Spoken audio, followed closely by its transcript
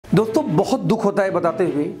दोस्तों बहुत दुख होता है बताते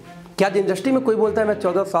हुए कि आज इंडस्ट्री में कोई बोलता है मैं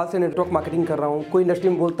 14 साल से नेटवर्क मार्केटिंग कर रहा हूँ, कोई इंडस्ट्री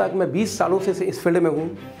में बोलता है कि मैं 20 सालों से इस फील्ड में हूँ,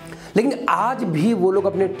 लेकिन आज भी वो लोग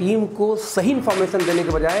अपने टीम को सही इन्फॉर्मेशन देने के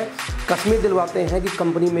बजाय कस्में दिलवाते हैं कि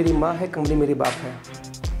कंपनी मेरी माँ है, कंपनी मेरी बाप है।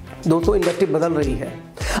 दोस्तों इंडस्ट्री बदल रही है।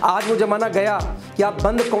 आज वो जमाना गया कि आप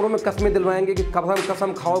बंद कमरों में कस्में दिलवाएंगे कि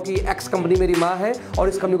कसम खाओ कि एक्स कंपनी मेरी माँ है और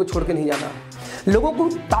इस कंपनी को छोड़ के नहीं जाना। लोगों को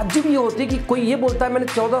ताज्जुब ये होती है कि कोई ये बोलता है मैंने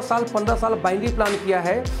 14 साल 15 साल बाइनरी प्लान किया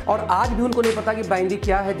है और आज भी उनको नहीं पता कि बाइनरी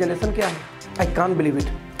क्या है, जनरेशन क्या है। I can't believe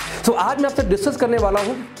it. सो आज मैं आपसे डिस्कस करने वाला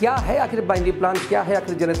हूँ क्या है आखिर बाइनरी प्लान, क्या है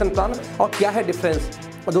आखिर जनरेशन प्लान और क्या है डिफरेंस।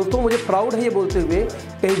 और दोस्तों मुझे प्राउड है ये बोलते हुए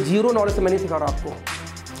कहीं जीरो नॉलेज से मैं नहीं सिखा रहा आपको।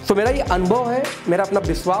 तो मेरा ये अनुभव है, मेरा अपना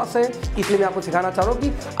विश्वास है, इसलिए मैं आपको सिखाना चाह रहा हूँ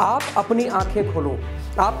कि आप अपनी आंखें खोलो।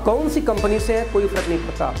 आप कौन सी कंपनी से हैं कोई फर्क नहीं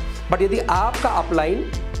पड़ता, बट यदि आपका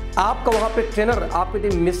अपलाइन, आपका वहाँ पे ट्रेनर आपको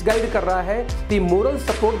यदि मिसगाइड कर रहा है तो मोरल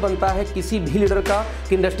सपोर्ट बनता है किसी भी लीडर का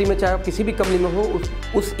कि इंडस्ट्री में चाहे किसी भी कंपनी में हो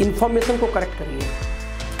उस इंफॉर्मेशन को करेक्ट करिए।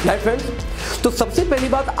 राइट फ्रेंड्स, तो सबसे पहली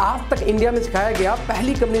बात आज तक इंडिया में सिखाया गया,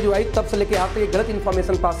 पहली कंपनी जो आई तब से लेकर आज तक ये गलत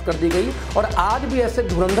इन्फॉर्मेशन पास कर दी गई और आज भी ऐसे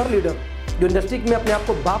धुरंधर लीडर जो इंडस्ट्री में अपने आप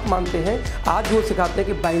को बाप मानते हैं आज वो सिखाते हैं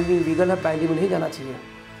कि बाइनरी लीगल है, बाइनरी में नहीं जाना चाहिए।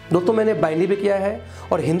 दोस्तों मैंने बाइनरी भी किया है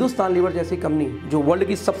और हिंदुस्तान लीवर जैसी कंपनी जो वर्ल्ड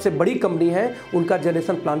की सबसे बड़ी कंपनी है उनका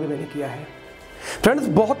जनरेशन प्लान भी मैंने किया है। फ्रेंड्स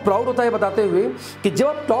बहुत प्राउड होता है बताते हुए कि जब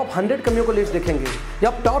आप टॉप 100 कंपनियों को लिस्ट देखेंगे, जब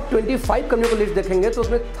आप टॉप 25 कंपनियों को लिस्ट देखेंगे तो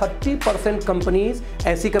उसमें 30% कंपनीज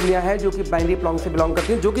ऐसी कंपनियां हैं जो कि बाइनरी प्लान से बिलोंग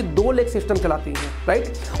करती हैं, जो कि 2 लेख सिस्टम चलाती हैं,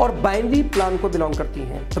 राइट, और बाइनरी प्लान को बिलोंग करती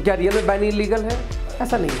हैं। तो क्या रियल में बाइनरी लीगल है?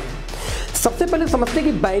 ऐसा नहीं है। सबसे पहले समझते हैं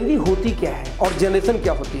कि बाइनरी होती क्या है और जनरेशन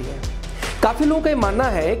क्या होती है। काफ़ी लोगों का ये मानना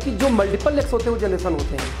है कि जो मल्टीपल लेक्स होते हैं वो जनरेशन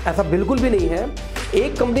होते हैं। ऐसा बिल्कुल भी नहीं है।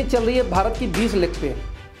 एक कंपनी चल रही है भारत की 20 लेख पे,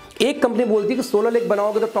 एक कंपनी बोलती है कि 16 लेख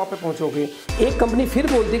बनाओगे तो टॉप पे पहुंचोगे, एक कंपनी फिर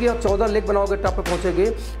बोलती है कि आप 14 लेख बनाओगे टॉप पे पहुंचोगे।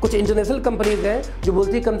 कुछ इंटरनेशनल कंपनीज हैं जो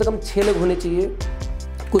बोलती है कम से कम 6 लेख होने चाहिए,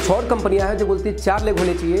 कुछ और कंपनियां हैं जो बोलती है 4 लेख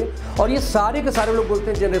होने चाहिए, और ये सारे के सारे लोग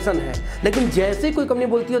बोलते हैं जनरेशन है। लेकिन जैसे कोई कंपनी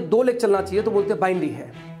बोलती है 2 लेख चलना चाहिए तो बोलते हैं बाइनरी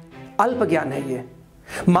है। अल्प ज्ञान है ये।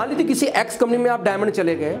 मान लीजिए किसी एक्स कंपनी में आप डायमंड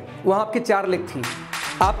चले गए, वहां आपकी 4 लेख थी,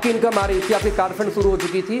 आपकी इनकम आ रही थी, आपकी कार फंड शुरू हो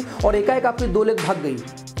चुकी थी और एकाएक आपकी 2 लेख भाग गई,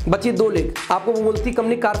 बची 2 लेख। आपको वो बोलती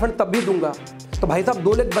कंपनी कार फंड तब भी दूंगा, तो भाई साहब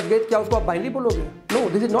 2 लेख बच गए, क्या उसको आप बाइनरी बोलोगे? No,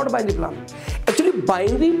 this is not binary plan. Actually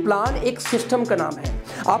binary plan एक सिस्टम का नाम है।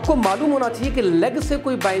 आपको मालूम होना चाहिए कि लेग से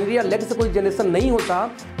कोई बाइनरी या लेग से कोई जनरेशन नहीं होता,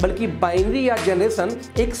 बल्कि बाइनरी या जनरेशन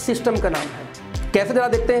एक सिस्टम का नाम है। कैसे जरा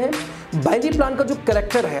देखते हैं। बाइनरी प्लान का जो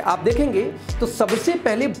कैरेक्टर है आप देखेंगे तो सबसे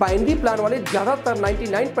पहले बाइनरी प्लान वाले ज़्यादातर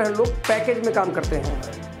 99% लोग पैकेज में काम करते हैं।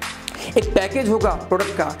 एक पैकेज होगा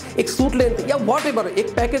प्रोडक्ट का, एक सूट लेंथ या व्हाटएवर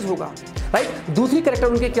एक पैकेज होगा, राइट। दूसरी कैरेक्टर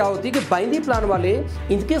उनके क्या होती है कि बाइनरी प्लान वाले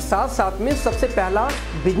इनके साथ साथ में सबसे पहला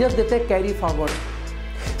बिजनेस देते हैं कैरी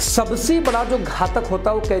फॉरवर्ड। सबसे बड़ा जो घातक होता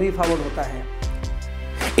है वो कैरी फॉरवर्ड होता है।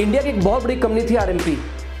 इंडिया की एक बहुत बड़ी कंपनी थी RMP।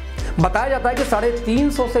 बताया जाता है कि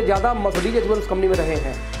 350 से ज़्यादा मर्सिडीज एजुअल उस कंपनी में रहे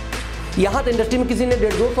हैं। यहाँ तो इंडस्ट्री में किसी ने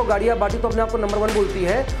 150 गाड़ियाँ बांटी तो अपने आप को नंबर 1 बोलती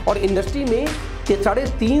है, और इंडस्ट्री में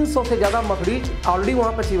 350 से ज़्यादा मर्सिडीज ऑलरेडी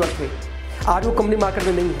वहाँ पर अचीवर थे। आज वो कंपनी मार्केट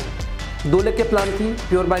में नहीं है। 2 लेख के प्लान थी,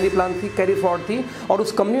 प्योर बाइनरी प्लान थी, कैरी फॉरवर्ड थी, और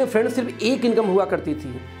उस कंपनी में फ्रेंड सिर्फ एक इनकम हुआ करती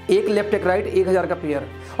थी, एक लेफ्ट एक राइट, 1000 का पेयर।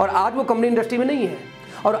 और आज वो कंपनी इंडस्ट्री में नहीं है,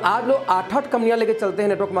 और आज लोग 8-8 कंपनियाँ लेके चलते हैं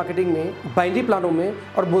नेटवर्क मार्केटिंग में, बाइनरी प्लानों में,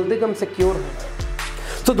 और बोलते कि हम सिक्योर हैं।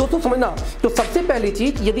 तो दोस्तों समझना, तो सबसे पहली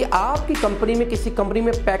चीज, यदि आपकी कंपनी में किसी कंपनी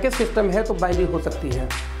में पैकेज सिस्टम है तो बाइनरी हो सकती है।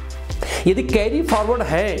 यदि कैरी फॉरवर्ड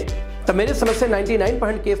है तो मेरे समझ से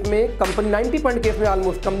 99% केस में कंपनी 90% केस में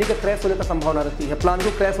ऑलमोस्ट कंपनी का क्रैश होने का संभावना रहती है, प्लान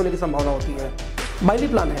को क्रैश होने की संभावना होती है। बाइनरी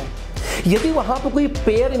प्लान है। यदि वहां पर कोई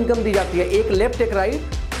पेयर इनकम दी जाती है, एक लेफ्ट एक right,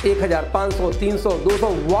 1000, 500, 300,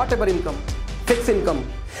 200 what ever income, fix income,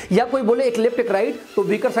 या कोई बोले एक लेफ्ट एक राइट तो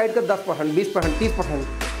वीकर साइड का 10%, 20%, 30%,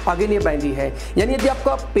 आगे नहीं बाइनरी है। यानी यदि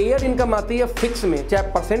आपका पेयर इनकम आती है फिक्स में,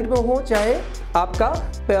 चाहे परसेंट में हो चाहे आपका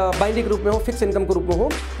बाइनरी के रूप में हो, फिक्स इनकम के रूप में हो,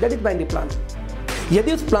 दैट इज बाइनरी प्लान।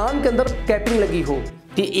 यदि उस प्लान के अंदर कैपिंग लगी हो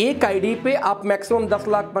कि एक आईडी पे आप मैक्सिमम 10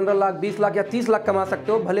 लाख, 15 लाख, 20 लाख या 30 लाख कमा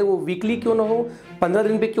सकते हो, भले वो वीकली क्यों ना हो, 15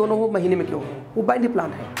 दिन पे क्यों ना हो, महीने में क्यों हो, वो बाइनरी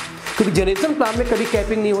प्लान है। क्योंकि जनरेशन प्लान में कभी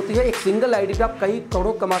कैपिंग नहीं होती है। एक सिंगल आईडी पे आप कई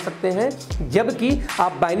करोड़ों कमा सकते हैं, जबकि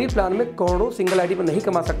आप बाइनरी प्लान में करोड़ों सिंगल आईडी पे नहीं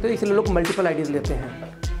कमा सकते, इसलिए लोग मल्टीपल आईडीज लेते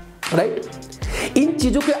हैं, राइट। इन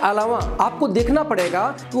चीज़ों के अलावा आपको देखना पड़ेगा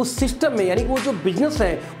कि उस सिस्टम में, यानी कि वो जो बिजनेस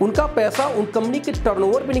है उनका पैसा उन कंपनी के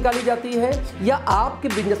टर्नओवर पे निकाली जाती है या आपके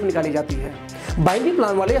बिजनेस में निकाली जाती है। बाइनरी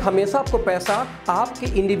प्लान वाले हमेशा आपको पैसा आपके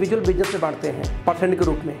इंडिविजुअल बिजनेस में बांटते हैं परसेंट के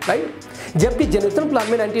रूप में, राइट। जबकि जनरेशन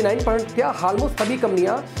प्लान में 99% क्या ऑलमोस्ट सभी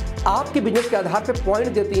कंपनियां आपके बिजनेस के आधार पर पॉइंट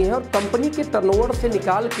देती हैं और कंपनी के टर्नओवर से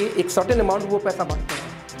निकाल के एक सर्टेन अमाउंट वो पैसा बांटते हैं।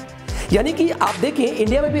 यानी कि आप देखिए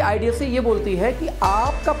इंडिया में भी आईडीएफसी ये बोलती है कि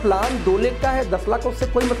आपका प्लान 2 लाख का है, 10 लाख का, उससे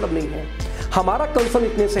कोई मतलब नहीं है। हमारा कंसर्न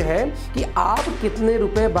इतने से है कि आप कितने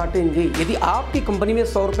रुपए बांटेंगे। यदि आपकी कंपनी में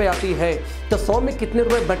 100 रुपए आती है तो 100 में कितने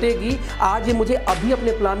रुपए बटेगी, आज ये मुझे अभी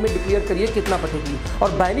अपने प्लान में डिक्लेयर करिए कितना बटेगी।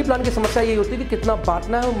 और बाइनरी प्लान की समस्या ये होती है कि कितना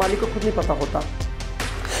बांटना है वो मालिक को खुद नहीं पता होता,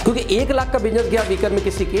 क्योंकि 1 लाख का बिजनेस गया वीकर में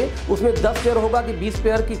किसी के, उसमें 10 पेयर होगा कि 20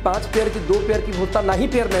 पेयर की, 5 पेयर की, 2 पेयर की, होता ना ही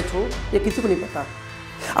पेयर मैच हो, ये किसी को नहीं पता।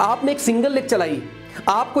 आपने एक सिंगल लेग चलाई,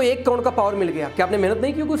 आपको 1 करोड़ का पावर मिल गया, क्या आपने मेहनत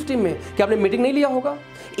नहीं की होगी उस टीम में, क्या आपने मीटिंग नहीं लिया होगा?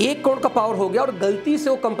 1 करोड़ का पावर हो गया और गलती से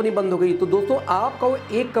वो कंपनी बंद हो गई, तो दोस्तों आपका वो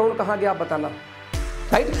 1 करोड़ कहाँ गया आप बताना,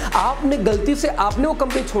 राइट? आपने गलती से आपने वो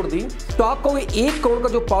कंपनी छोड़ दी तो आपका वो 1 करोड़ का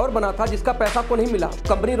जो पावर बना था, जिसका पैसा आपको नहीं मिला,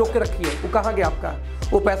 कंपनी रोक के रखी है, वो कहाँ गया आपका?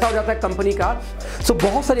 वो पैसा हो जाता है कंपनी का। सो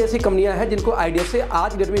बहुत सारी ऐसी कंपनियां हैं जिनको आईडीएफसी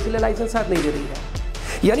आज डेट में इसलिए लाइसेंस शायद नहीं दे रही है।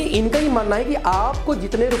 यानी इनका ही मानना है कि आपको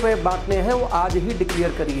जितने रुपए बांटने हैं वो आज ही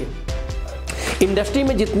डिक्लेयर करिए। इंडस्ट्री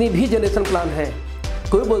में जितनी भी जनरेशन प्लान है,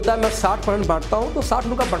 कोई बोलता है मैं 60% बांटता हूं तो 60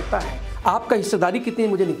 रुपये बढ़ता है, आपका हिस्सेदारी कितनी है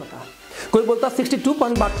मुझे नहीं पता। कोई बोलता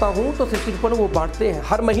 62% बांटता हूं तो 62% वो बांटते हैं,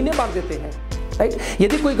 हर महीने बांट देते हैं, राइट?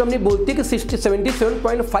 यदि कोई कंपनी बोलती है कि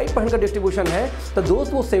 77.5% का डिस्ट्रीब्यूशन है तो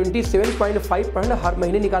दोस्त वो 77.5% हर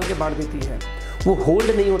महीने निकाल के बांट देती है, वो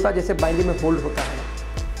होल्ड नहीं होता जैसे बाइनरी में होल्ड होता है।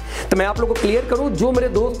 तो मैं आप लोगों को क्लियर करूं, जो मेरे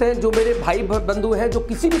दोस्त हैं, जो मेरे भाई बंधु हैं, जो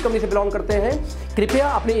किसी भी कंपनी से बिलोंग करते हैं, कृपया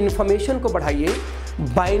अपने इन्फॉर्मेशन को बढ़ाइए।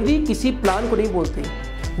 बाइनरी किसी प्लान को नहीं बोलते,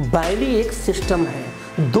 बाइनरी एक सिस्टम है।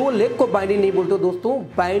 2 लाख को बाइनरी नहीं बोलते दोस्तों,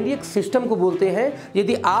 बाइनरी एक सिस्टम को बोलते हैं।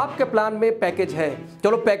 यदि आपके प्लान में पैकेज है,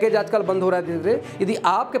 चलो पैकेज आजकल बंद हो रहा है धीरे धीरे, यदि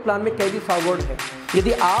आपके प्लान में कैरी फॉरवर्ड है,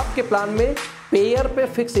 यदि आपके प्लान में पेयर पे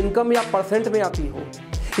फिक्स इनकम या परसेंट में आती हो,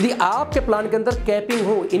 यदि आपके प्लान के अंदर कैपिंग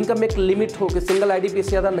हो, इनकम में एक लिमिट हो कि सिंगल आईडी पे से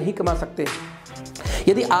ज़्यादा नहीं कमा सकते,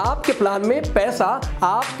 यदि आपके प्लान में पैसा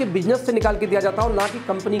आपके बिजनेस से निकाल के दिया जाता हो ना कि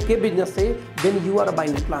कंपनी के बिजनेस से, then you are a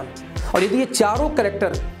binary plan. और यदि ये चारों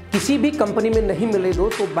कैरेक्टर किसी भी कंपनी में नहीं मिले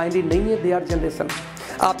दोस्तों, तो बाइनरी नहीं है, दे आर जनरेशन।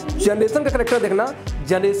 आप जनरेशन का कैरेक्टर देखना,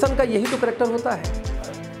 जनरेशन का यही तो कैरेक्टर होता है।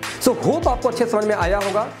 सो होप आपको अच्छे समझ में आया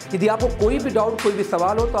होगा। यदि आपको कोई भी डाउट, कोई भी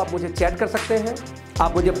सवाल हो तो आप मुझे चैट कर सकते हैं,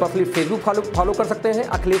 आप मुझे पर्सनली फेसबुक फॉलो कर सकते हैं।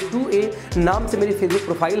 अखिलेश 2A नाम से मेरी फेसबुक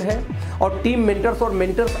प्रोफाइल है, और टीम मेंटर्स और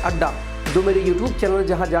मेंटर्स अड्डा जो मेरे यूट्यूब चैनल है,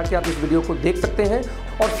 जहां जाके आप इस वीडियो को देख सकते हैं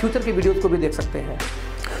और फ्यूचर की वीडियोस को भी देख सकते हैं।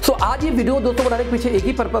 सो आज ये वीडियो दोस्तों बनाने के पीछे एक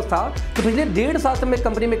ही पर्पस था कि पिछले 1.5 साल से मैं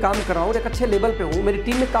कंपनी में काम कर रहा हूँ, एक अच्छे लेवल पे हूँ, मेरी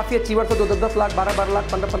टीम में काफ़ी अचीवर्स है, 10-10 लाख, 12-12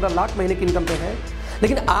 लाख, 15-15 लाख महीने की इनकम पे है।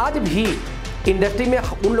 लेकिन आज भी इंडस्ट्री में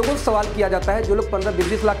उन लोगों से सवाल किया जाता है जो लोग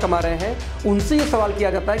 15-20 लाख कमा रहे हैं, उनसे ये सवाल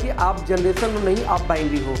किया जाता है कि आप जनरेशन में नहीं, आप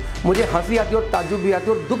बाइनरी हो। मुझे हंसी आती है और ताज्जुब भी आती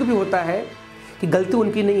है और दुख भी होता है कि गलती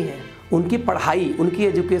उनकी नहीं है, उनकी पढ़ाई, उनकी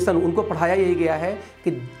एजुकेशन, उनको पढ़ाया यही गया है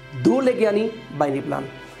कि 2 लाख यानी बाइनरी प्लान।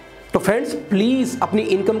 तो फ्रेंड्स प्लीज़ अपनी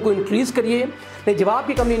इनकम को इंक्रीज़ करिए। नहीं, जब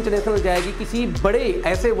आपकी कंपनी इंटरनेशनल जाएगी, किसी बड़े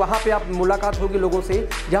ऐसे वहाँ पे आप मुलाकात होगी लोगों से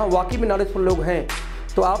जहाँ वाकई में नॉलेजफुल लोग हैं,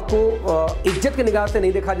 तो आपको इज्जत की निगाह से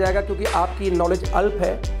नहीं देखा जाएगा, क्योंकि आपकी नॉलेज अल्प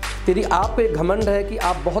है। यदि आपको एक घमंड है कि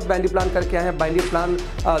आप बहुत बाइनरी प्लान करके आए हैं, बाइनरी प्लान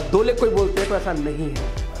 2 लाख कोई बोलते हैं, तो ऐसा नहीं है,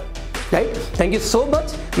 right? Thank you so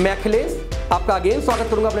much. मैं अखिलेश आपका अगेन स्वागत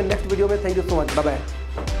करूंगा अपने नेक्स्ट वीडियो में। Thank you so much, bye bye.